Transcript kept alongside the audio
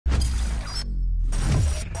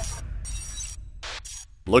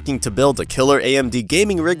Looking to build a killer AMD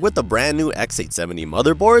gaming rig with the brand new X870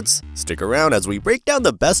 motherboards? Stick around as we break down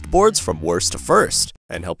the best boards from worst to first,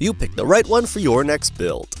 and help you pick the right one for your next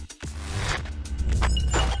build.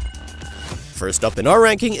 First up in our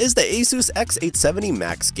ranking is the ASUS X870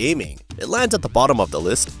 Max Gaming. It lands at the bottom of the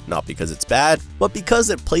list, not because it's bad, but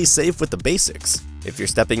because it plays safe with the basics. If you're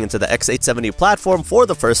stepping into the X870 platform for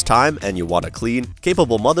the first time and you want a clean,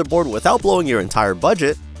 capable motherboard without blowing your entire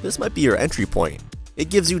budget, this might be your entry point. It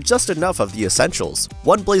gives you just enough of the essentials: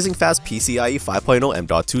 one blazing fast PCIe 5.0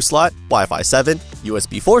 M.2 slot, Wi-Fi 7,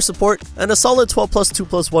 USB 4 support, and a solid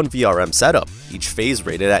 12+2+1 VRM setup, each phase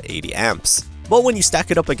rated at 80 amps. But when you stack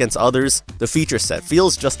it up against others, the feature set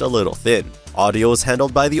feels just a little thin. Audio is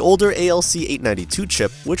handled by the older ALC892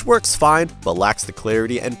 chip, which works fine but lacks the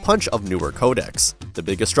clarity and punch of newer codecs. The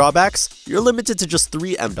biggest drawbacks? You're limited to just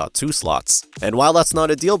 3 M.2 slots. And while that's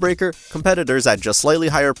not a deal breaker, competitors at just slightly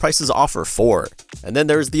higher prices offer 4. And then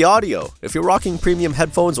there's the audio. If you're rocking premium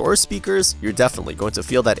headphones or speakers, you're definitely going to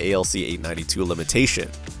feel that ALC892 limitation.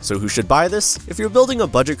 So who should buy this? If you're building a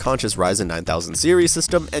budget-conscious Ryzen 9000 series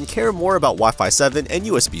system and care more about Wi-Fi 7 and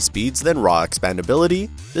USB speeds than raw expandability,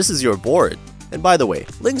 this is your board. And by the way,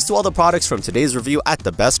 links to all the products from today's review at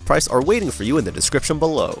the best price are waiting for you in the description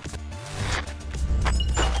below.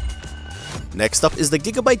 Next up is the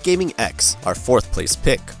Gigabyte Gaming X, our 4th place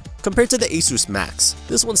pick. Compared to the ASUS Max,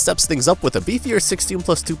 this one steps things up with a beefier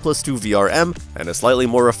 16+2+2 VRM and a slightly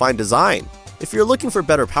more refined design. If you're looking for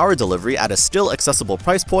better power delivery at a still accessible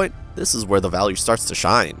price point, this is where the value starts to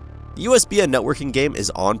shine. The USB and networking game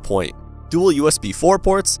is on point. Dual USB 4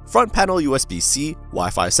 ports, front panel USB-C,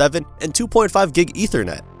 Wi-Fi 7, and 2.5 gig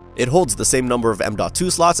Ethernet. It holds the same number of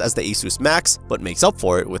M.2 slots as the ASUS Max, but makes up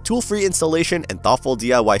for it with tool-free installation and thoughtful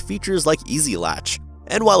DIY features like Easy Latch.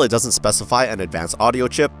 And while it doesn't specify an advanced audio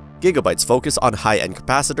chip, Gigabyte's focus on high-end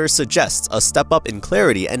capacitors suggests a step up in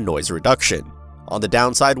clarity and noise reduction. On the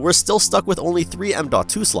downside, we're still stuck with only 3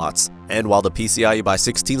 M.2 slots, and while the PCIe by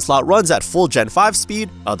 16 slot runs at full Gen 5 speed,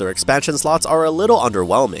 other expansion slots are a little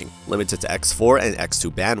underwhelming, limited to X4 and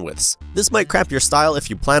X2 bandwidths. This might cramp your style if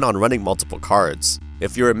you plan on running multiple cards.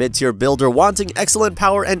 If you're a mid-tier builder wanting excellent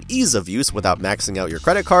power and ease of use without maxing out your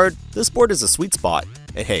credit card, this board is a sweet spot.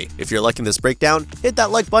 And hey, if you're liking this breakdown, hit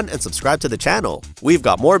that like button and subscribe to the channel. We've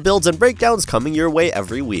got more builds and breakdowns coming your way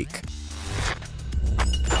every week.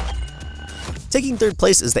 Taking 3rd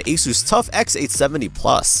place is the ASUS TUF X870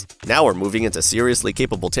 Plus. Now we're moving into seriously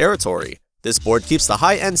capable territory. This board keeps the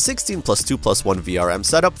high-end 16+2+1 VRM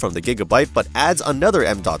setup from the Gigabyte but adds another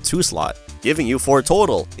M.2 slot, giving you 4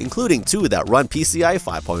 total, including 2 that run PCIe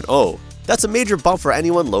 5.0. That's a major bump for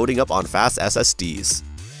anyone loading up on fast SSDs.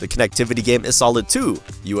 The connectivity game is solid too: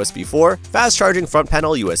 USB 4, fast-charging front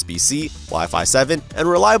panel USB-C, Wi-Fi 7, and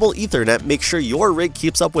reliable Ethernet make sure your rig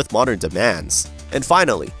keeps up with modern demands. And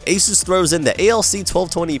finally, ASUS throws in the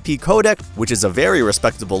ALC1220p codec, which is a very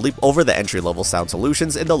respectable leap over the entry-level sound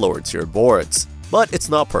solutions in the lower-tier boards. But it's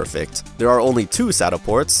not perfect. There are only 2 SATA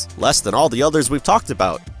ports, less than all the others we've talked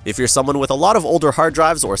about. If you're someone with a lot of older hard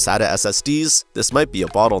drives or SATA SSDs, this might be a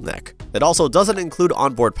bottleneck. It also doesn't include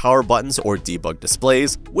onboard power buttons or debug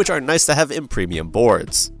displays, which are nice to have in premium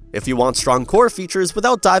boards. If you want strong core features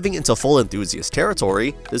without diving into full enthusiast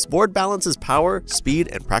territory, this board balances power, speed,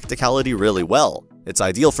 and practicality really well. It's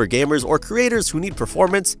ideal for gamers or creators who need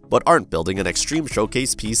performance but aren't building an extreme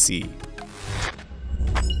showcase PC.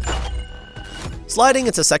 Sliding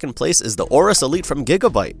into 2nd place is the AORUS Elite from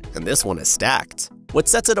Gigabyte, and this one is stacked. What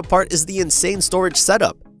sets it apart is the insane storage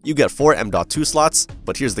setup. You get 4 M.2 slots,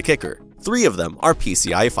 but here's the kicker: 3 of them are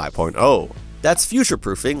PCIe 5.0. That's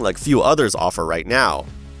future-proofing like few others offer right now.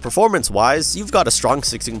 Performance-wise, you've got a strong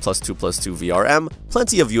 16+2+2 VRM,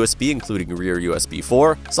 plenty of USB including rear USB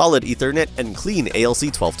 4, solid Ethernet, and clean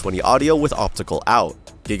ALC1220 audio with optical out.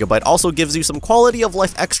 Gigabyte also gives you some quality of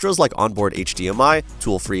life extras like onboard HDMI,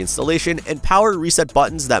 tool-free installation, and power reset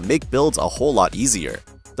buttons that make builds a whole lot easier.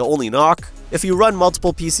 The only knock? If you run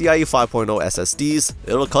multiple PCIe 5.0 SSDs,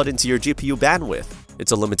 it'll cut into your GPU bandwidth.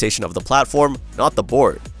 It's a limitation of the platform, not the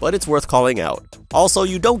board, but it's worth calling out. Also,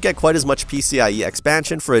 you don't get quite as much PCIe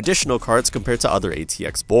expansion for additional cards compared to other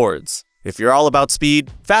ATX boards. If you're all about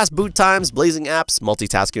speed, fast boot times, blazing apps,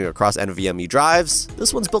 multitasking across NVMe drives,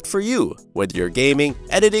 this one's built for you. Whether you're gaming,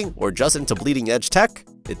 editing, or just into bleeding-edge tech,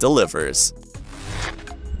 it delivers.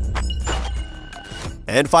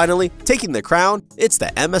 And finally, taking the crown, it's the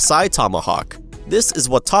MSI TMAHAWK. This is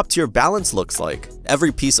what top-tier balance looks like.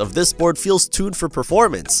 Every piece of this board feels tuned for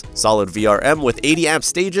performance. Solid VRM with 80 amp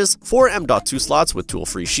stages, 4 M.2 slots with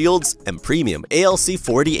tool-free shields, and premium ALC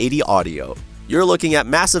 4080 audio. You're looking at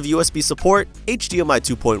massive USB support, HDMI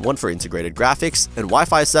 2.1 for integrated graphics, and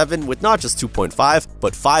Wi-Fi 7 with not just 2.5,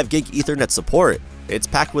 but 5 gig Ethernet support. It's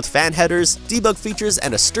packed with fan headers, debug features,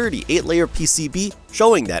 and a sturdy 8-layer PCB,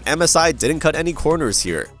 showing that MSI didn't cut any corners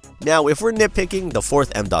here. Now, if we're nitpicking, the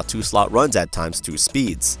fourth M.2 slot runs at ×2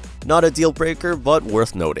 speeds. Not a deal breaker, but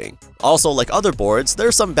worth noting. Also, like other boards,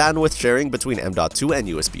 there's some bandwidth sharing between M.2 and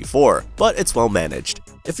USB 4, but it's well managed.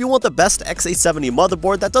 If you want the best X870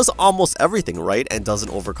 motherboard that does almost everything right and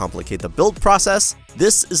doesn't overcomplicate the build process,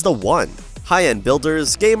 this is the one. High-end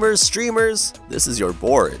builders, gamers, streamers, this is your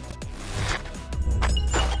board.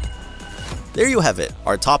 There you have it,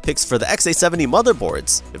 our top picks for the X870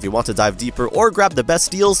 motherboards. If you want to dive deeper or grab the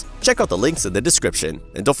best deals, check out the links in the description.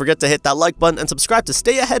 And don't forget to hit that like button and subscribe to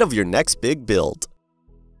stay ahead of your next big build.